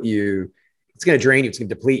going to it's going to drain you. It's going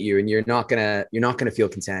to deplete you, and you're not going to feel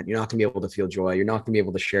content. You're not going to be able to feel joy. You're not going to be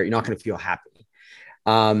able to share. You're not going to feel happy.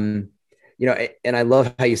 Um, and I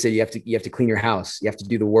love how you said you have to clean your house. You have to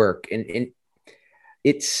do the work, and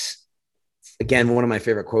it's, again, one of my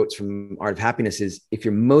favorite quotes from Art of Happiness is, if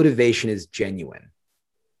your motivation is genuine.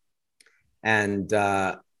 And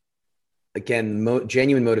again,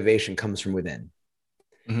 genuine motivation comes from within,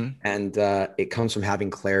 Mm-hmm. and it comes from having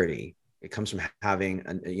clarity. It comes from having,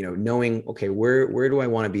 knowing, okay, where do I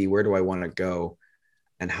want to be? Where do I want to go?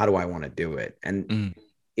 And how do I want to do it? And Mm-hmm.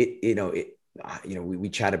 we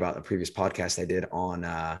chat about a previous podcast I did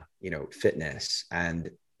on, fitness and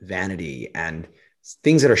vanity and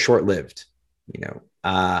things that are short lived. You know,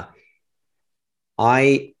 I'm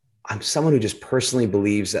someone who just personally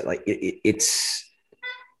believes that, like,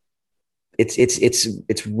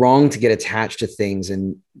 it's wrong to get attached to things.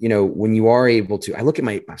 And, when you are able to, I look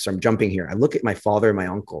at I'm jumping here. I look at my father and my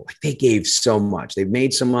uncle, like they gave so much, they've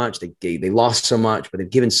made so much, they lost so much, but they've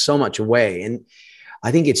given so much away. And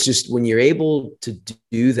I think it's just when you're able to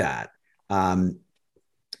do that. I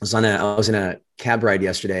was in a cab ride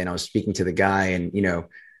yesterday and I was speaking to the guy, and,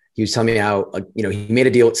 he was telling me how, he made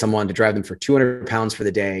a deal with someone to drive them for 200 pounds for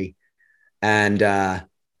the day. And,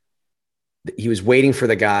 he was waiting for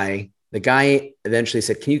the guy. The guy eventually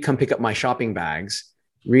said, "Can you come pick up my shopping bags?"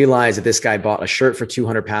 Realized that this guy bought a shirt for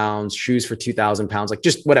 200 pounds, shoes for 2,000 pounds, like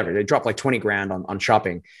just whatever. They dropped like 20 grand on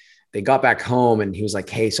shopping. They got back home and he was like,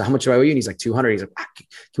 "Hey, so how much do I owe you?" And he's like, 200. He's like,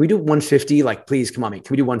 "Can we do 150? Like, please, come on, mate.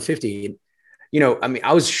 Can we do 150? I mean,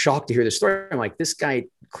 I was shocked to hear the story. I'm like, this guy,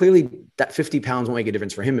 clearly that 50 pounds won't make a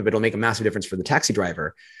difference for him, but it'll make a massive difference for the taxi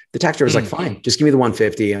driver. The taxi driver was like, "Fine, just give me the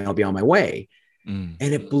 150 and I'll be on my way." And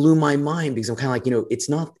it blew my mind because I'm kind of like,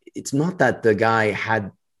 it's not that the guy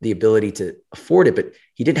had the ability to afford it, but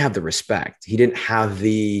he didn't have the respect. He didn't have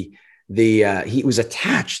he was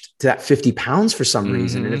attached to that 50 pounds for some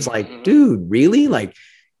reason. And it's like, dude, really? Like,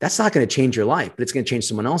 that's not going to change your life, but it's going to change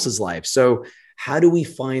someone else's life. So how do we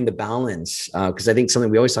find the balance? Because I think something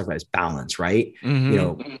we always talk about is balance, right?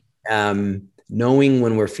 Knowing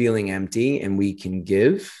when we're feeling empty and we can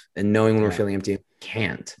give, and knowing when we're feeling empty and we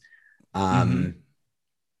can't. And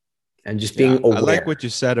just being aware. I like what you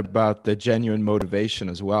said about the genuine motivation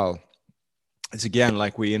as well. It's again,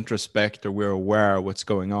 like we introspect or we're aware of what's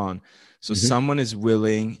going on. So someone is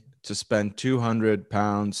willing to spend 200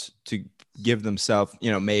 pounds to give themselves,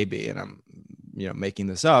 maybe, and I'm, making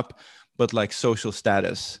this up, but like social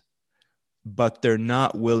status, but they're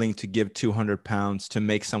not willing to give 200 pounds to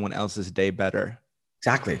make someone else's day better.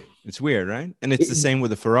 Exactly. It's weird, right? And it's the same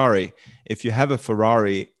with a Ferrari. If you have a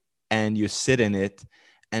Ferrari and you sit in it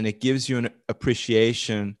and it gives you an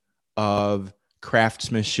appreciation of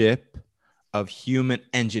craftsmanship, of human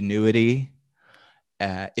ingenuity,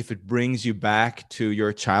 if it brings you back to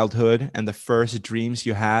your childhood and the first dreams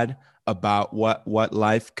you had about what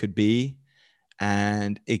life could be,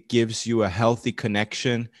 and it gives you a healthy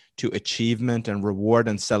connection to achievement and reward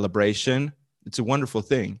and celebration, it's a wonderful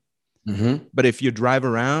thing. But if you drive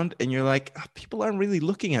around and you're like, people aren't really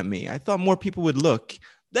looking at me, I thought more people would look,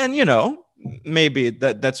 then, maybe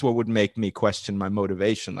that's what would make me question my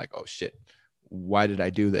motivation. Like, oh shit, why did I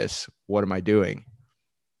do this? What am I doing?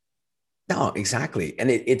 No, exactly. And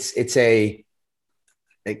it's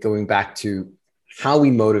going back to how we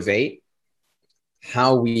motivate,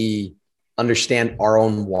 how we understand our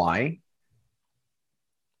own why,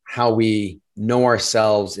 how we know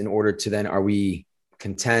ourselves in order to then, are we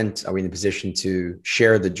content? Are we in the position to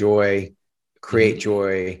share the joy, create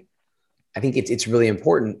joy? I think it's really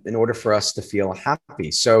important in order for us to feel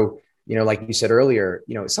happy. So, like you said earlier,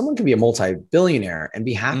 someone can be a multi-billionaire and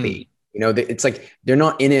be happy. It's like, they're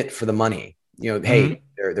not in it for the money. Hey,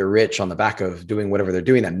 they're rich on the back of doing whatever they're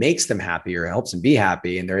doing that makes them happy or helps them be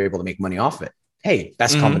happy, and they're able to make money off it. Hey,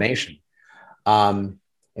 best combination. And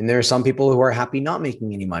there are some people who are happy not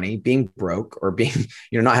making any money, being broke, or being,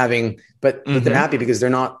 not having, but they're happy because they're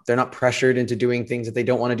not pressured into doing things that they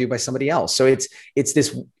don't want to do by somebody else. So it's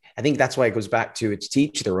this, I think that's why it goes back to, it's to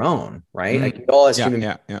each their own, right? Like, we all as human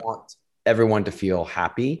beings want everyone to feel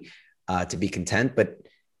happy, to be content, but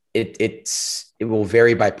it will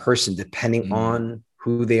vary by person depending on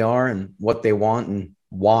who they are and what they want and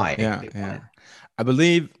why. I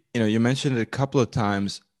believe, you mentioned it a couple of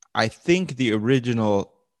times. I think the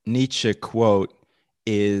original Nietzsche quote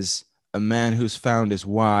is, "A man who's found his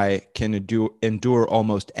why can endure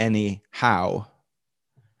almost any how."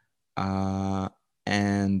 And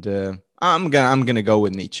I'm gonna go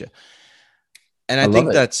with Nietzsche. And I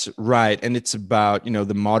think that's right. And it's about,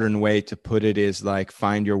 the modern way to put it is like,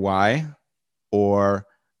 find your why, or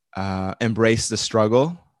embrace the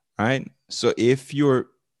struggle, right? So if you're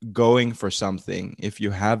going for something, if you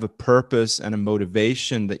have a purpose and a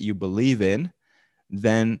motivation that you believe in,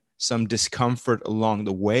 then some discomfort along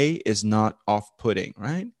the way is not off-putting,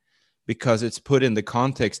 right? Because it's put in the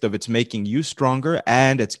context of, it's making you stronger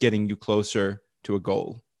and it's getting you closer to a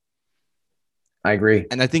goal. I agree.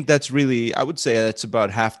 And I think that's really, I would say that's about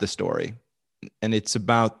half the story. And it's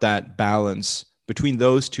about that balance between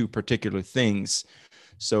those two particular things.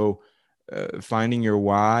 So finding your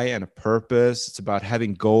why and a purpose, it's about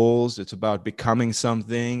having goals. It's about becoming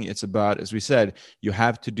something. It's about, as we said, you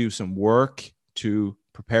have to do some work to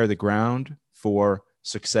prepare the ground for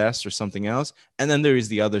success or something else. And then there is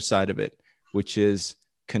the other side of it, which is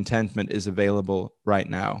contentment is available right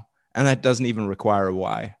now. And that doesn't even require a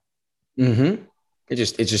why.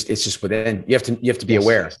 It's just within. You have to be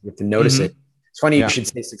aware. You have to notice it. It's funny you Yeah. should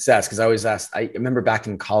say success, because I always asked. I remember back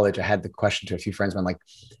in college, I had the question to a few friends. I'm like,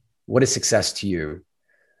 "What is success to you?"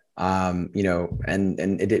 And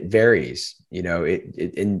it varies.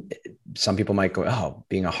 And some people might go, "Oh,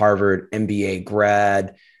 being a Harvard MBA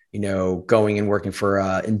grad, going and working for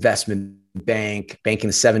a investment bank, banking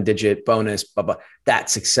the 7-digit bonus, blah blah.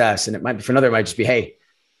 That's success." And it might be for another, it might just be, "Hey,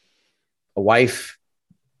 a wife,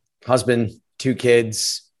 husband, 2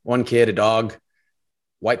 kids, 1 kid, a dog,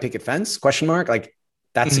 white picket fence, question mark, like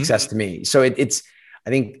that's Hmm. success to me." So I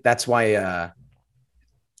think that's why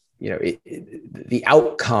the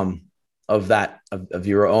outcome of that of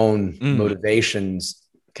your own Mm. motivations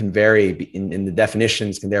can vary in the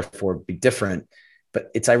definitions, can therefore be different. But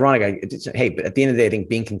it's ironic. Hey, but at the end of the day, I think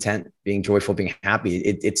being content, being joyful, being happy,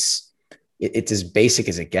 it's as basic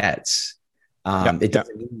as it gets. Yeah. It Yeah.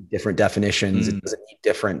 doesn't need different definitions. It Mm. doesn't need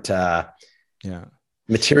different Yeah. And it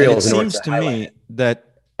materials in order seems to to highlight it. me that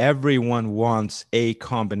everyone wants a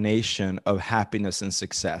combination of happiness and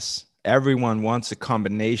success. Everyone wants a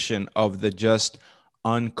combination of the just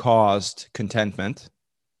uncaused contentment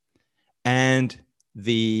and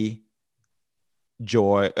the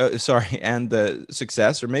and the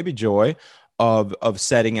success or maybe joy of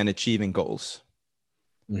setting and achieving goals.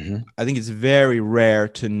 Mm-hmm. I think it's very rare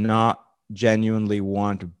to not genuinely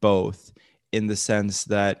want both, in the sense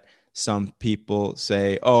that some people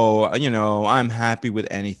say, "Oh, I'm happy with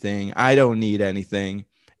anything. I don't need anything."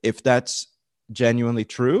 If that's genuinely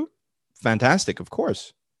true, fantastic, of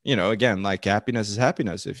course. Again, like happiness is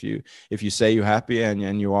happiness. If you say you're happy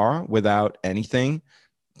and you are without anything,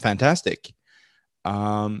 fantastic.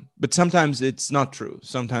 But sometimes it's not true.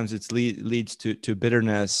 Sometimes it leads to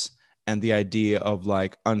bitterness and the idea of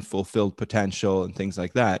like unfulfilled potential and things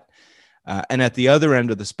like that. And at the other end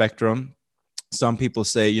of the spectrum, some people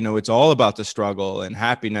say, it's all about the struggle and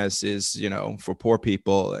happiness is, for poor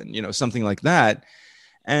people and, something like that.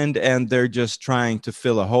 And they're just trying to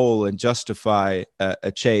fill a hole and justify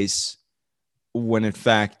a chase, when in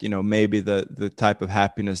fact, maybe the type of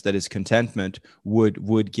happiness that is contentment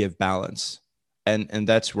would give balance. And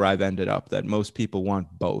that's where I've ended up, that most people want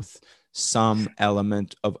both, some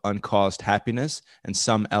element of uncaused happiness and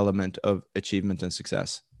some element of achievement and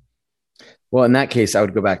success. Well, in that case, I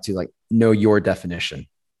would go back to like know your definition,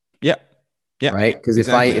 Yeah. Yeah, right? Because if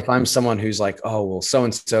I exactly. if I'm someone who's like, oh well, so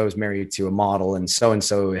and so is married to a model, and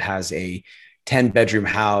so has a 10-bedroom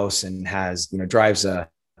house and has drives a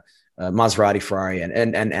Maserati, Ferrari,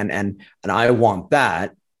 and I want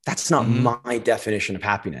that. That's not Hmm. my definition of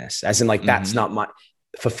happiness. As in, like that's Hmm. not my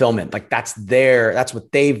fulfillment. Like that's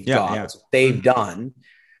what they've Yeah, got. yeah. That's what they've Hmm. done.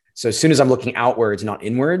 So as soon as I'm looking outwards, not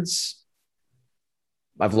inwards,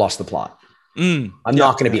 I've lost the plot. Mm. I'm Yeah,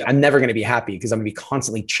 not going to yeah. be, I'm never going to be happy because I'm going to be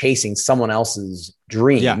constantly chasing someone else's Yeah,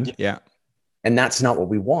 dream. yeah. And that's not what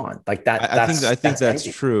we want. Like I think that's that's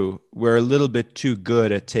empty. true. We're a little bit too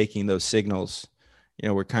good at taking those signals.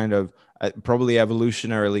 We're kind of probably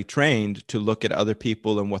evolutionarily trained to look at other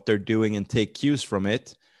people and what they're doing and take cues from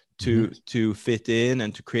it to Mm-hmm. to fit in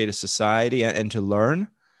and to create a society and to learn.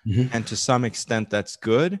 Mm-hmm. And to some extent, that's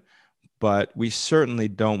good, but we certainly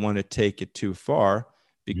don't want to take it too far,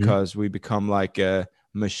 Mm-hmm. because we become like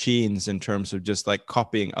machines in terms of just like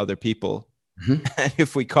copying other people. Mm-hmm. And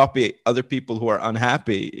if we copy other people who are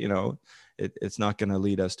unhappy, it's not going to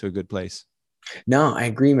lead us to a good place. No, I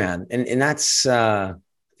agree, man. And that's, I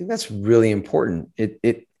think that's really important.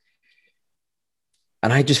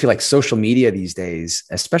 And I just feel like social media these days,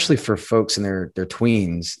 especially for folks in their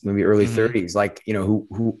tweens, maybe early Hmm. 30s, like,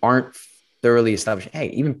 who aren't thoroughly established. Hey,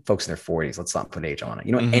 even folks in their 40s, let's not put age on it.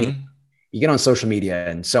 Any Hmm. you get on social media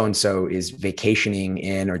and so is vacationing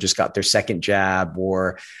in or just got their second jab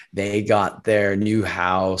or they got their new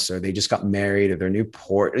house or they just got married or their new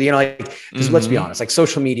port, like, because let's be Hmm. honest, like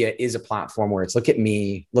social media is a platform where it's look at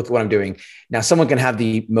me, look at what I'm doing. Now, someone can have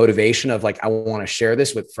the motivation of like, I want to share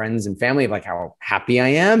this with friends and family of like how happy I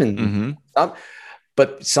am and Hmm. stuff.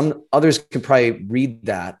 But some others can probably read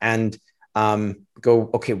that and go,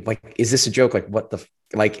 okay, like, is this a joke? Like what the,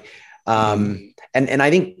 like, Hmm. and I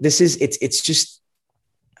think this is it's just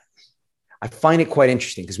I find it quite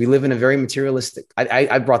interesting because we live in a very materialistic.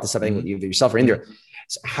 I brought this up I think with either yourself or Indra.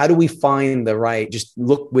 So how do we find the right? Just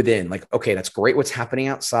look within. Like, okay, that's great. What's happening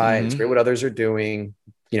outside? It's Hmm. great what others are doing.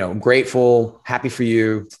 I'm grateful, happy for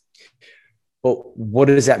you. But what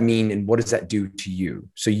does that mean, and what does that do to you?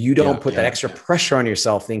 So you Yeah, don't put that yeah. extra pressure on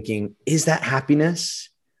yourself, thinking, is that happiness?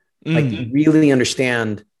 Like Mm. really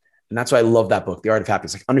understand. And that's why I love that book, The Art of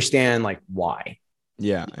Happiness. Like understand like why.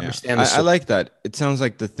 Yeah, yeah. Understand the I source. like that. It sounds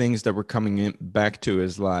like the things that we're coming in back to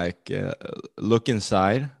is like look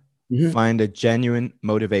inside, Mm-hmm. find a genuine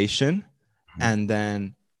motivation, and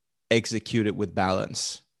then execute it with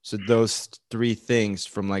balance. So those three things,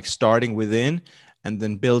 from like starting within and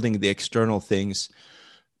then building the external things,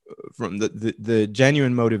 from the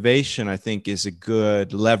genuine motivation, I think, is a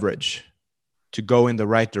good leverage to go in the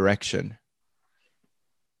right direction.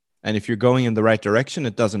 And if you're going in the right direction,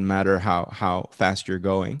 it doesn't matter how fast you're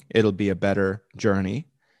going. It'll be a better journey.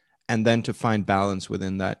 And then to find balance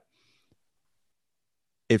within that.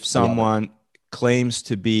 If someone claims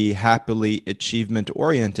to be happily achievement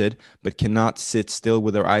oriented, but cannot sit still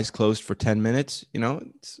with their eyes closed for 10 minutes,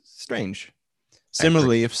 it's strange.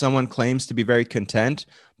 Similarly, if someone claims to be very content,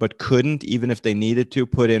 but couldn't, even if they needed to,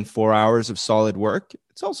 put in 4 hours of solid work,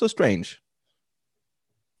 it's also strange.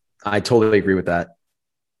 I totally agree with that.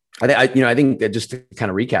 I think that, just to kind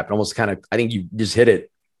of recap, I think you just hit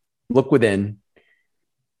it. Look within,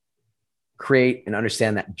 create and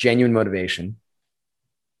understand that genuine motivation,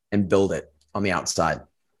 and build it on the outside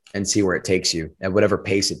and see where it takes you at whatever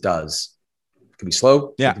pace it does. It can be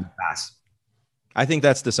slow. Yeah. It can be fast. I think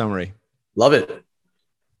that's the summary. Love it.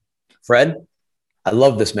 Fred, I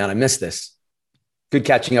love this, man. I miss this. Good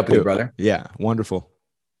catching up with you, brother. Yeah. Wonderful.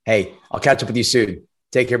 Hey, I'll catch up with you soon.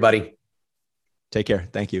 Take care, buddy. Take care.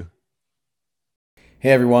 Thank you.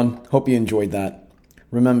 Hey, everyone. Hope you enjoyed that.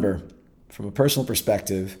 Remember, from a personal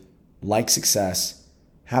perspective, like success,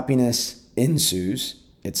 happiness ensues,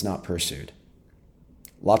 it's not pursued.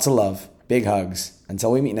 Lots of love, big hugs.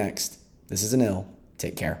 Until we meet next, this is Anil.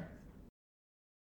 Take care.